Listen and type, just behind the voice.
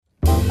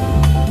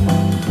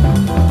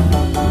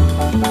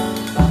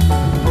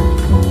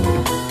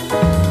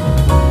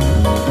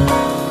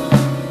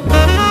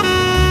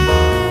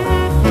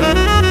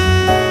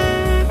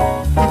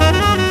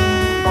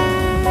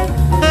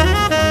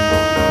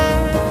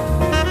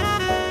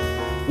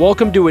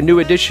Welcome to a new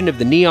edition of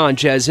the Neon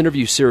Jazz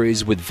interview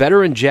series with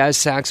veteran jazz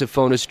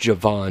saxophonist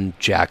Javon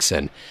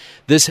Jackson.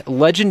 This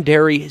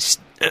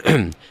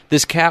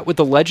cat with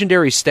the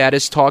legendary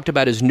status talked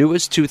about his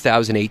newest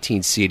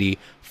 2018 CD,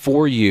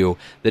 For You,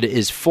 that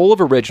is full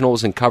of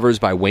originals and covers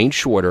by Wayne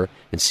Shorter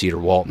and Cedar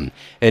Walton.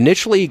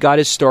 Initially, he got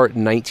his start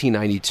in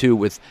 1992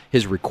 with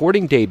his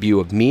recording debut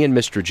of Me and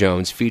Mr.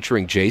 Jones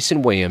featuring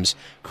Jason Williams,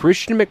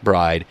 Christian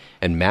McBride,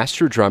 and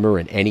master drummer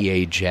and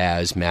NEA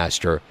jazz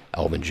master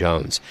Elvin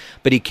Jones.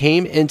 But he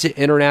came into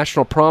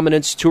international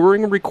prominence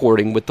touring and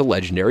recording with the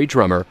legendary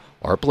drummer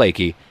Art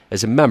Blakey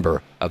as a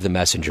member of the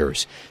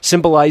Messengers,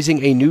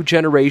 symbolizing a new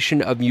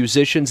generation of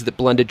musicians that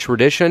blended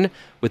tradition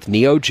with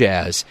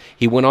neo-jazz.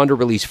 He went on to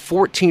release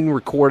 14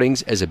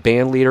 recordings as a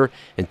band leader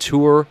and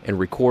tour and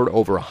record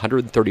over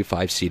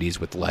 135 CDs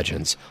with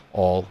legends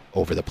all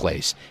over the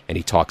place, and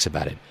he talks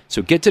about it.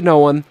 So get to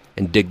know him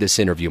and dig this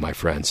interview, my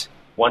friends.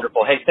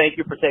 Wonderful. Hey, thank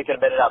you for taking a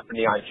minute out for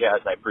Neon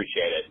Jazz. I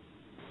appreciate it.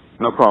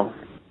 No problem.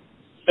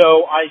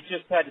 So I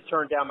just had to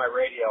turn down my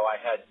radio. I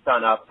had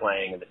Sun Up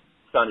playing, and the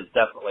sun is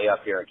definitely up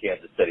here in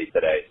Kansas City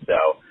today. So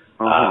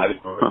I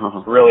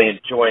was really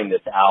enjoying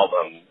this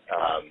album,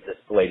 this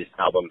latest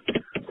album,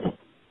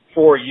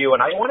 For You.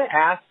 And I want to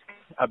ask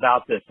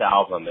about this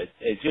album.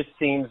 It just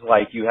seems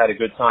like you had a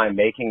good time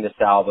making this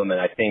album,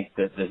 and I think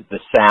that the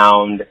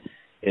sound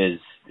is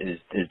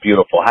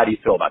beautiful. How do you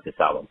feel about this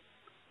album?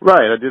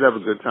 Right. I did have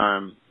a good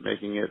time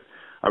making it.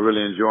 I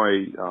really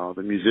enjoy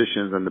the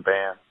musicians and the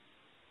band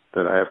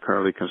that I have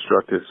currently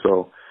constructed.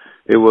 So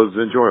it was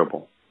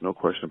enjoyable. No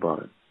question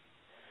about it.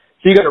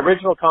 So you got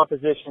original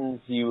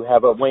compositions, you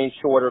have a Wayne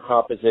Shorter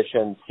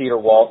composition, Cedar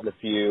Walton a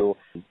few.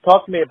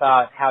 Talk to me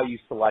about how you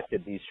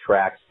selected these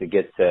tracks to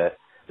get to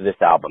this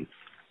album.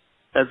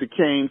 As it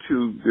came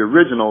to the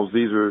originals,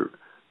 these are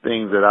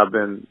things that I've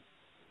been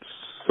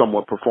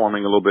somewhat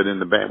performing a little bit in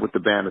the band with the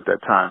band at that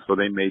time, so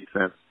they made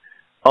sense.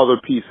 Other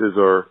pieces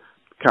are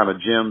kind of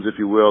gems, if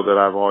you will, that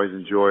I've always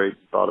enjoyed,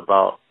 thought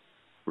about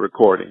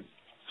recording.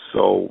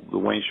 So the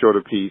Wayne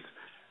Shorter piece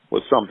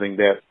was something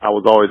that I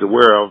was always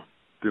aware of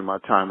through my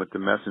time with the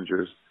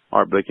Messengers,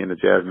 Art Blakey and the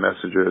Jazz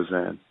Messengers,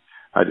 and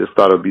I just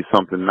thought it would be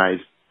something nice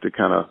to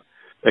kind of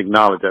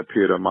acknowledge that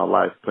period of my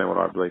life playing with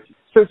Art Blakey.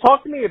 So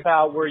talk to me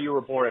about where you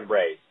were born and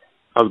raised.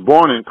 I was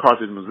born in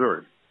Carthage,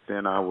 Missouri.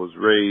 Then I was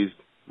raised,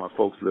 my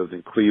folks lived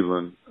in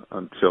Cleveland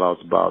until I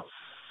was about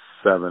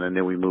 7, and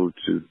then we moved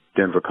to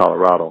Denver,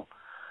 Colorado,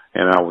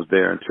 and I was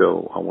there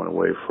until I went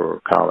away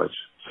for college.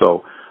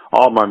 So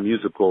all my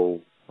musical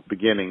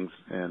beginnings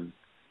and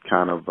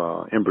kind of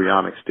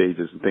embryonic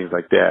stages and things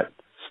like that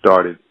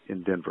started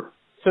in Denver.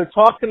 So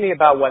talk to me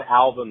about what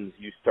albums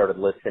you started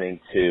listening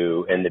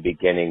to in the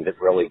beginning that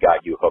really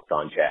got you hooked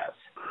on jazz.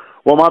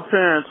 Well, my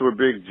parents were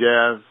big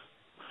jazz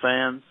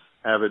fans,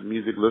 avid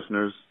music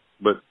listeners,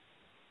 but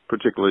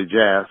particularly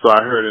jazz. So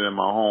I heard it in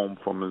my home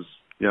from as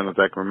young as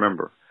I can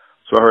remember.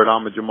 So I heard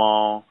Ahmad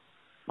Jamal.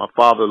 My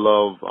father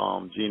loved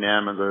Gene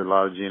Ammons. I heard a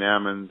lot of Gene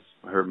Ammons.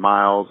 I heard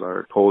Miles. I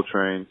heard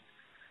Coltrane,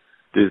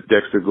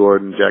 Dexter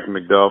Gordon, Jackie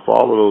McDuff,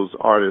 all of those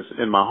artists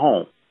in my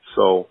home.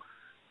 So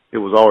it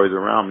was always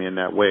around me in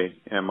that way.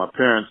 And my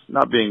parents,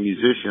 not being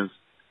musicians,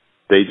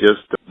 they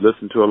just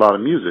listened to a lot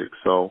of music.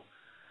 So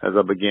as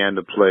I began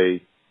to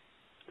play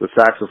the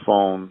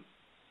saxophone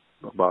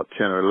about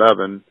 10 or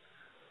 11,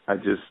 I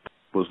just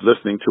was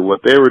listening to what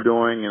they were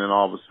doing. And then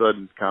all of a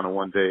sudden, kind of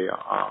one day,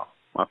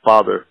 my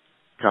father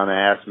kind of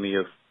asked me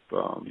if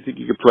you think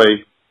you could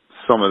play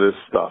some of this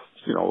stuff,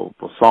 you know,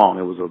 a song.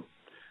 It was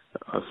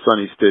a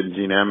Sonny Stitt and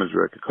Gene Ammons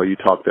record called You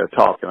Talk That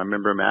Talk. And I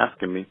remember him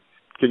asking me,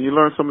 can you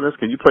learn some of this?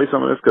 Can you play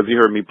some of this? Because he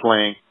heard me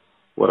playing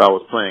what I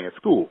was playing at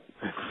school.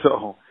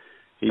 So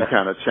he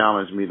kind of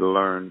challenged me to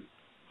learn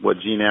what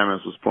Gene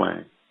Ammons was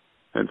playing.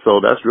 And so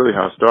that's really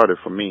how it started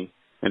for me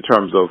in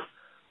terms of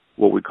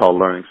what we call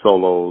learning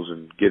solos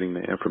and getting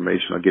the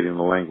information or getting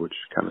the language.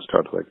 Kind of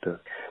started like that.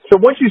 So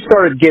once you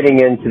started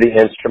getting into the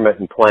instrument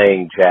and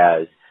playing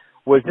jazz,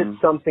 was it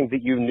something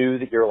that you knew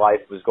that your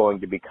life was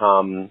going to be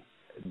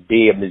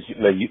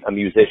a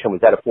musician?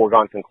 Was that a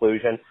foregone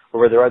conclusion,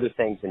 or were there other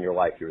things in your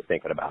life you were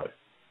thinking about?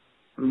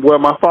 Well,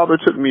 my father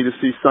took me to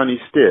see Sonny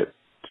Stitt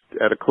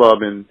at a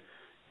club in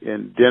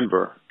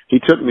Denver. He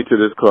took me to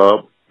this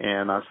club,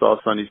 and I saw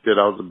Sonny Stitt.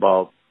 I was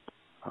about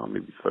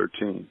maybe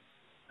 13,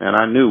 and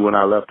I knew when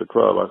I left the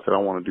club, I said, I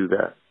want to do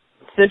that.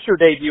 Since your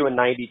debut in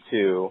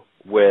 '92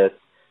 with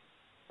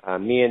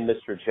Me and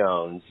Mr.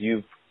 Jones,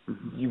 you've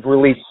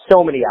released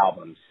so many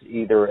albums,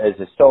 either as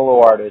a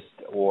solo artist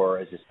or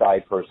as a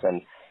side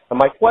person. And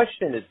my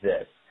question is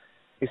this,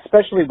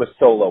 especially with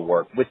solo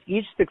work, with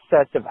each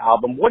successive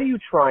album, what are you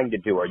trying to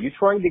do? Are you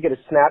trying to get a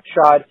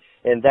snapshot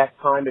in that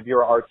time of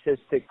your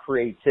artistic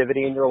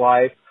creativity in your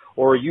life,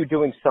 or are you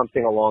doing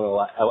something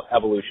along an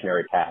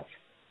evolutionary path?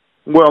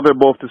 Well, they're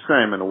both the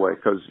same in a way,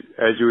 because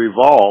as you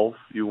evolve,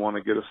 you want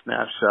to get a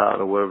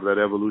snapshot of whatever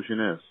that evolution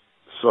is.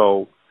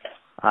 So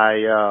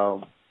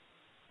I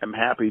am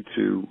happy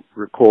to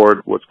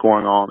record what's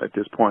going on at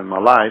this point in my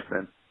life,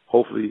 and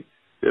hopefully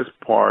this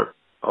part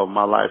of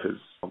my life is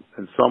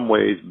in some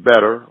ways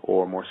better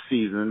or more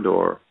seasoned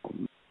or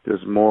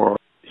there's more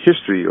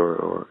history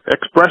or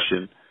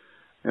expression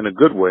in a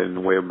good way, in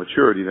the way of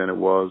maturity, than it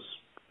was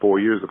 4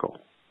 years ago.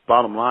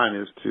 Bottom line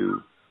is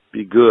to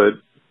be good,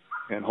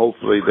 and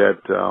hopefully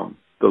that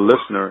the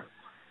listener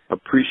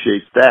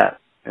appreciates that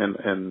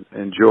and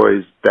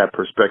enjoys that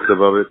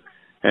perspective of it.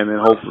 And then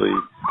hopefully,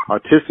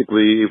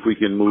 artistically, if we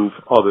can move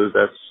others,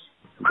 that's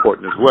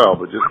important as well.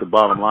 But just the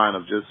bottom line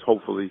of just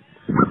hopefully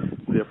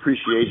the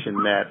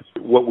appreciation that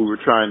what we were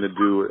trying to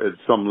do at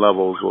some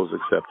levels was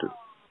accepted.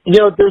 You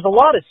know, there's a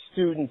lot of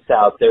students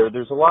out there.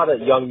 There's a lot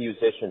of young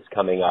musicians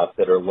coming up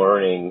that are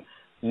learning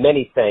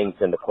many things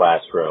in the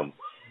classroom.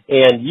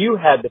 And you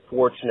had the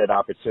fortunate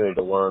opportunity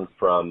to learn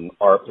from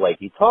Art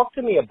Blakey. Talk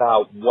to me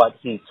about what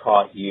he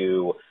taught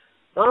you,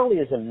 not only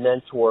as a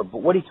mentor, but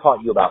what he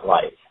taught you about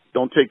life.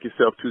 Don't take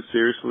yourself too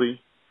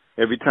seriously.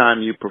 Every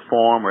time you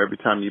perform or every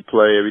time you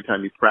play, every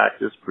time you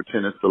practice,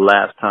 pretend it's the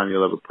last time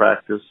you'll ever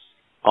practice.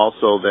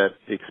 Also, that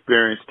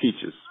experience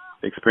teaches.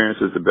 Experience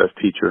is the best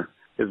teacher.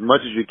 As much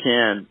as you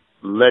can,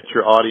 let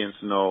your audience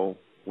know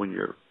when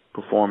you're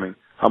performing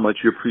how much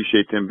you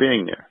appreciate them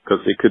being there, because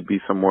they could be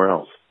somewhere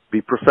else.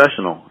 Be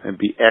professional and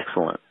be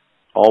excellent.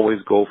 Always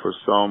go for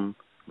some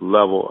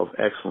level of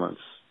excellence.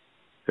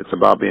 It's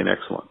about being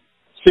excellent.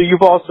 So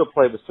you've also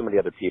played with so many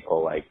other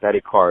people like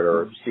Betty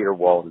Carter, Cedar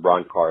Walton,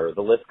 Ron Carter.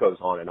 The list goes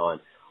on and on.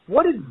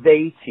 What did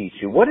they teach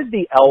you? What did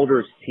the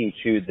elders teach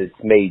you that's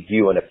made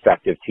you an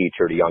effective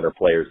teacher to younger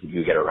players that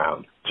you get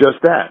around?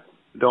 Just that.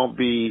 Don't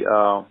be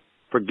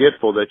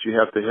forgetful that you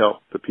have to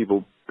help the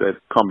people that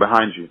come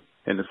behind you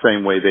in the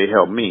same way they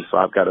help me. So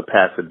I've got to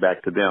pass it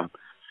back to them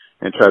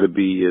and try to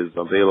be as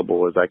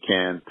available as I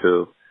can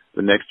to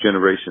the next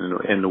generation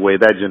in the way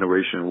that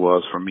generation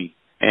was for me.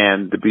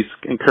 And to be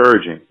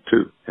encouraging,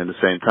 too, at the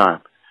same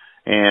time.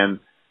 And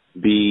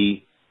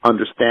be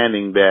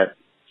understanding that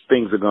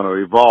things are going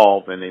to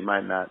evolve and they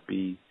might not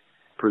be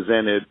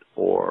presented,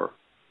 or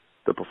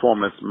the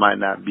performance might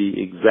not be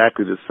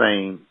exactly the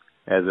same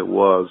as it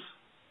was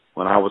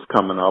when I was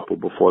coming up or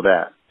before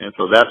that. And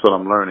so that's what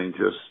I'm learning,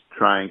 just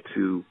trying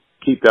to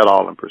keep that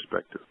all in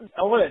perspective.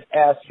 I want to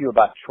ask you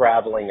about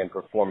traveling and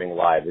performing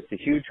live. It's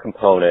a huge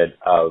component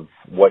of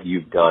what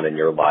you've done in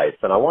your life.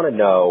 And I want to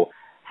know,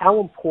 how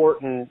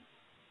important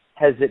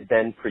has it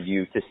been for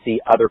you to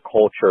see other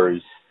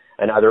cultures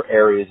and other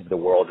areas of the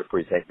world to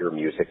present your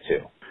music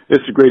to?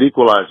 It's a great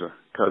equalizer,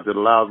 because it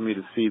allows me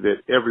to see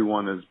that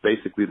everyone is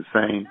basically the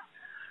same.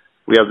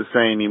 We have the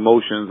same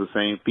emotions, the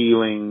same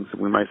feelings.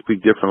 We might speak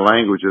different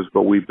languages,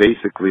 but we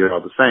basically are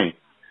the same.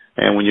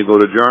 And when you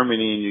go to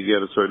Germany and you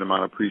get a certain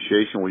amount of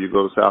appreciation, when you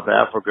go to South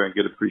Africa and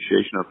get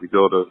appreciation, or if you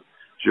go to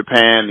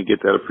Japan and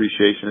get that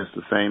appreciation, it's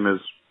the same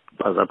as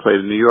I played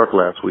in New York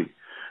last week.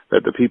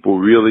 That the people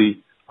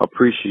really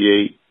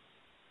appreciate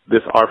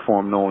this art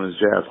form known as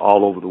jazz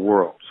all over the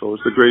world. So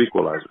it's a great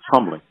equalizer. It's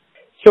humbling.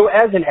 So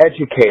as an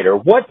educator,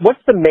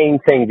 what's the main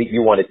thing that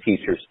you want to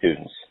teach your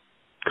students?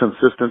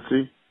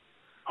 Consistency,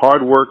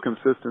 hard work,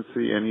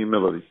 consistency, and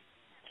humility.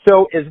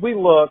 So as we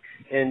look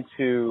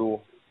into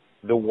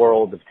the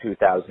world of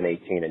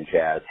 2018 in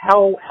jazz,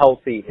 how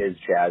healthy is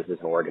jazz as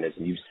an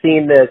organism? You've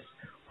seen this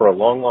for a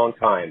long, long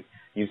time.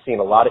 You've seen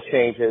a lot of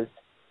changes.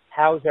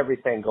 How's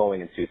everything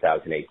going in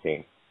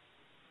 2018?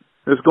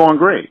 It's going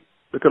great.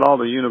 Look at all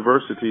the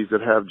universities that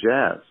have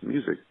jazz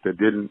music that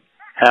didn't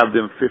have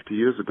them 50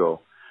 years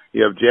ago.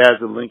 You have jazz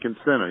at Lincoln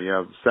Center. You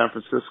have San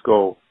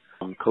Francisco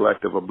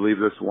Collective, I believe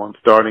this one,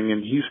 starting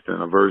in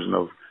Houston, a version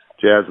of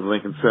jazz at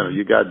Lincoln Center.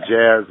 You got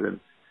jazz in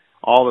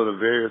all of the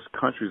various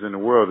countries in the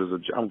world.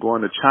 I'm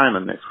going to China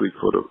next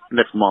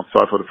month,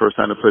 for the first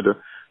time to play the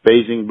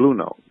Beijing Blue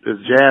Note. There's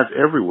jazz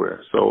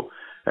everywhere. So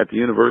at the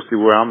university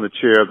where I'm the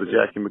chair of the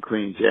Jackie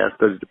McLean Jazz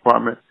Studies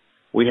Department,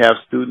 we have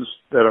students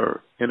that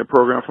are in the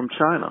program from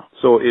China.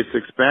 So it's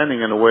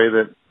expanding in a way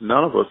that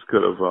none of us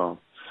could have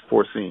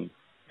foreseen.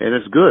 And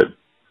it's good.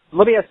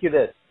 Let me ask you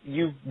this.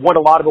 You've won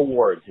a lot of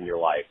awards in your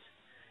life.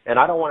 And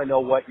I don't want to know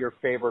what your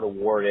favorite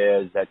award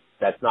is.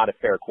 That's not a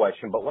fair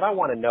question. But what I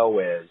want to know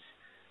is,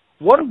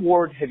 what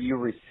award have you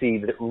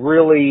received that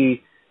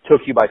really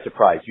took you by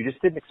surprise? You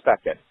just didn't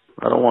expect it.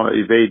 I don't want to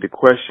evade the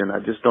question. I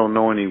just don't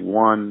know any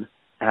one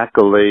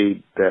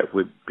accolade that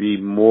would be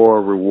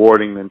more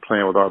rewarding than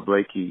playing with Art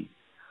Blakey,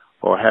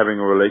 or having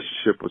a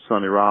relationship with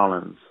Sonny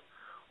Rollins,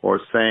 or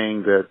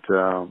saying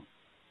that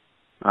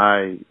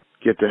I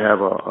get to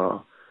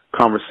have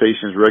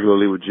conversations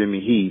regularly with Jimmy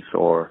Heath,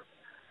 or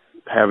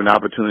have an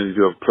opportunity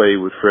to have played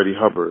with Freddie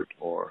Hubbard,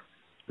 or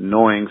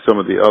knowing some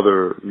of the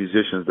other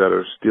musicians that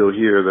are still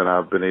here that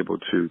I've been able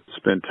to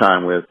spend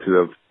time with, to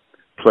have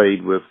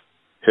played with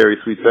Harry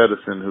Sweets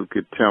Edison, who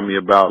could tell me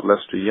about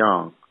Lester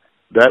Young.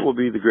 That will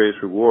be the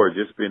greatest reward,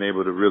 just being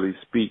able to really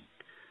speak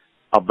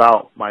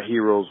about my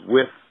heroes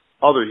with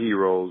other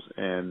heroes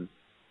and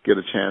get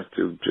a chance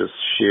to just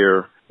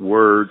share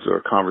words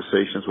or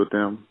conversations with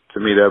them. To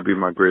me, that would be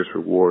my greatest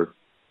reward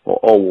or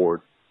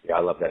award. Yeah,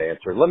 I love that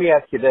answer. Let me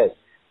ask you this.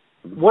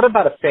 What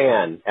about a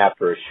fan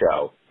after a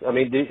show? I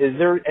mean, is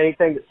there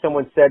anything that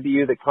someone said to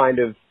you that kind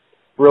of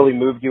really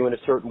moved you in a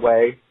certain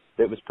way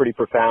that was pretty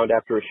profound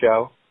after a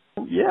show?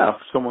 Yeah, if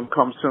someone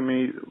comes to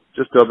me,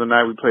 just the other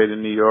night we played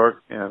in New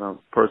York, and a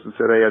person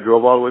said, hey, I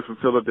drove all the way from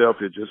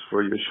Philadelphia just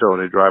for your show,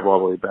 and they drive all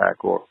the way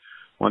back. Or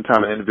one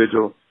time an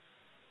individual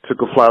took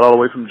a flight all the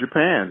way from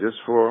Japan just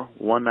for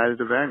one night at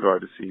the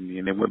Vanguard to see me,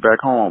 and then went back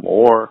home.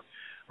 Or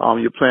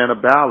you're playing a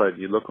ballad,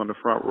 you look on the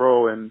front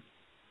row, and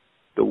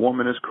the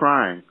woman is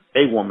crying.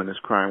 A woman is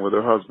crying with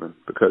her husband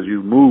because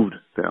you moved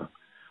them.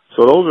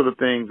 So those are the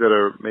things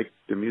that make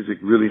the music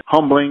really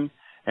humbling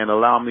and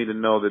allow me to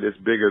know that it's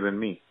bigger than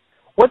me.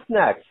 What's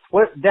next?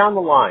 What down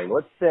the line?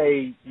 Let's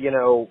say,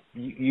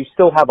 you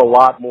still have a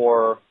lot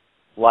more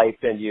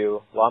life in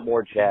you, a lot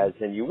more jazz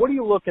in you. What are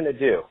you looking to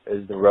do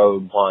as the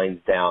road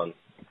winds down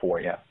for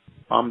you?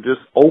 I'm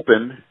just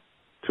open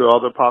to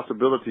other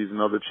possibilities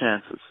and other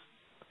chances.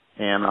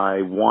 And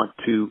I want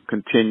to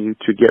continue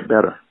to get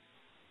better.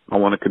 I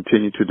want to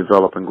continue to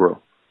develop and grow.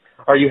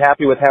 Are you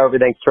happy with how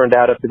everything's turned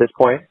out up to this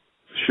point?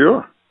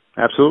 Sure.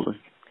 Absolutely.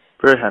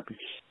 Very happy.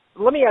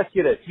 Let me ask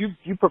you this.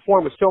 You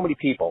perform with so many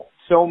people,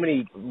 so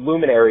many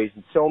luminaries,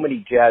 and so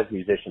many jazz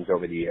musicians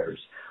over the years.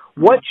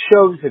 What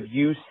shows have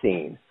you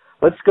seen?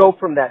 Let's go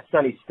from that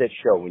Sonny Stitt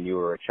show when you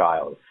were a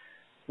child.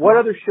 What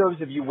other shows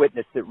have you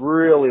witnessed that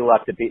really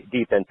left a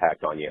deep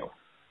impact on you?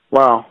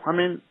 Wow. I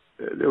mean,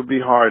 it would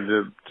be hard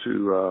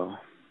to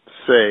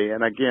say.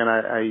 And again,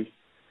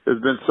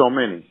 there's been so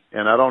many.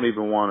 And I don't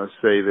even want to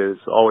say that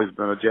it's always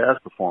been a jazz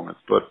performance.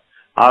 But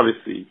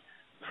obviously,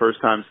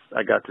 first time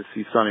I got to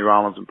see Sonny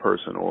Rollins in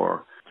person,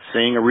 or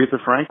seeing Aretha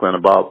Franklin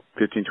about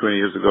 15, 20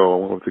 years ago. I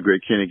went with the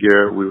great Kenny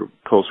Garrett. We were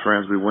close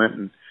friends. We went,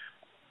 and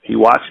he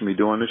watched me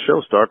doing the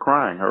show, start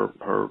crying.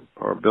 Her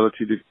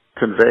ability to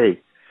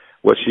convey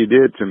what she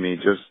did to me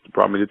just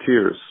brought me to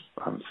tears.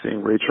 I'm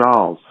seeing Ray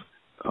Charles.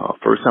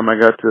 First time I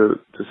got to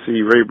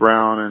see Ray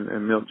Brown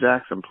and Milt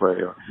Jackson play.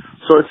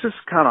 So it's just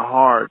kind of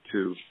hard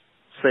to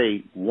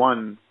say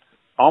one.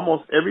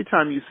 Almost every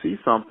time you see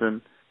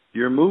something,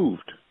 you're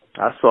moved.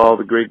 I saw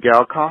the great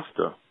Gal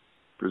Costa,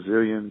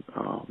 Brazilian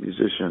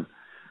musician.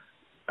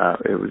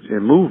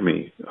 It moved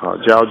me.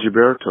 João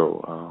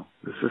Gilberto.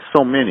 This is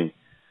so many.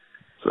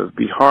 So it'd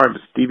be hard.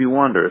 Stevie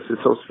Wonder. It's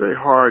very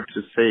hard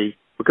to say,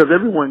 because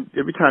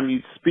every time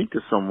you speak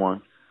to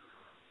someone,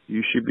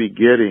 you should be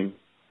getting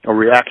a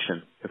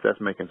reaction, if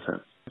that's making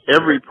sense.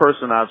 Every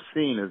person I've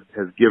seen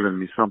has given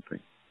me something.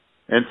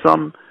 And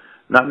some,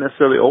 not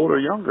necessarily old or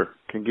younger,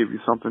 can give you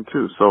something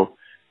too. So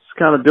it's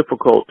kind of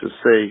difficult to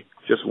say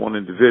just one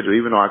individual.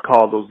 Even though I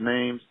call those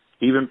names,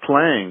 even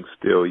playing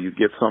still, you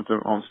get something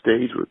on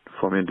stage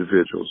from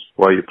individuals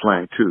while you're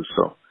playing too.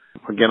 So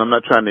again, I'm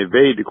not trying to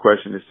evade the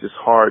question. It's just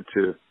hard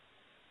to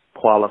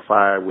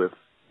qualify with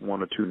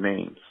one or two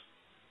names.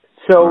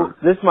 So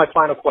this is my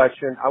final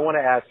question. I want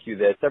to ask you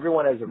this.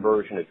 Everyone has a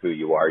version of who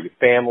you are, your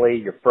family,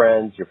 your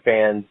friends, your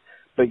fans,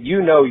 but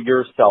you know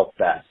yourself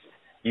best.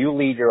 You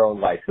lead your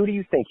own life. Who do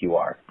you think you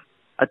are?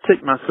 I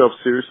take myself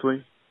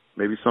seriously,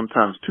 maybe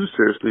sometimes too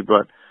seriously,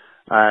 but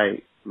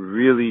I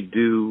really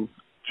do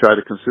try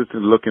to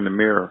consistently look in the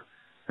mirror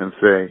and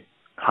say,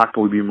 how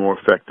can we be more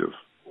effective?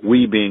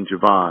 We being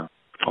Javon,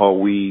 are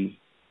we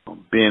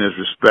being as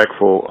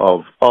respectful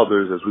of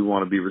others as we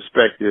want to be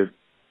respected?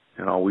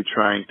 And are we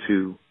trying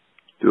to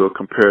do a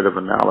comparative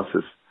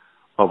analysis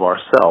of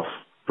ourselves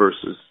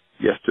versus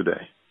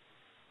yesterday?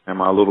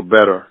 Am I a little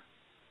better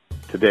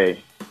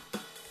today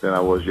than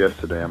I was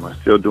yesterday? Am I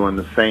still doing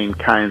the same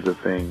kinds of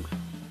things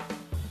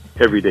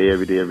every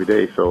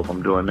day? So if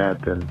I'm doing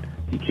that, then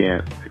you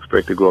can't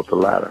expect to go up the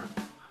ladder.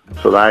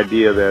 So the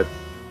idea that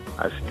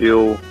I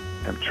still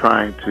am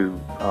trying to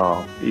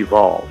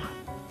evolve.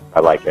 I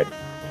like it.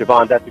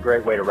 Javon, that's a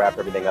great way to wrap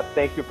everything up.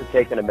 Thank you for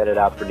taking a minute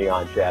out for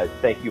Neon Jazz.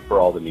 Thank you for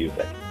all the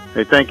music.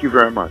 Hey, thank you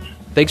very much.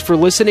 Thanks for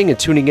listening and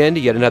tuning in to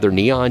yet another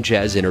Neon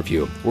Jazz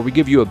interview, where we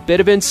give you a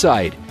bit of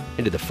insight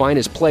into the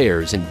finest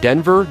players in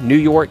Denver, New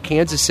York,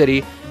 Kansas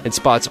City, and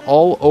spots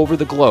all over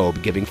the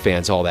globe, giving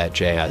fans all that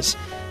jazz.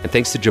 And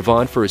thanks to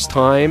Javon for his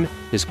time,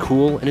 his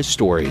cool, and his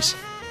stories.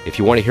 If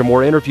you want to hear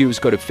more interviews,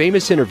 go to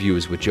Famous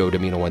Interviews with Joe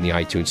Domino on the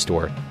iTunes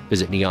Store.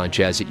 Visit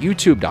neonjazz at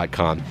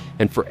youtube.com.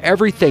 And for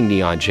everything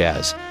Neon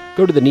Jazz,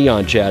 go to the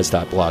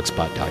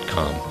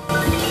neonjazz.blogspot.com.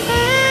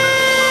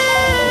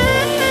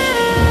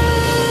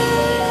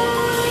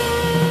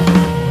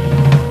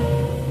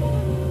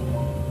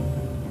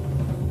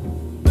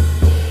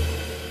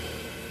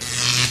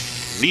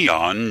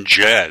 Neon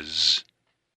Jazz.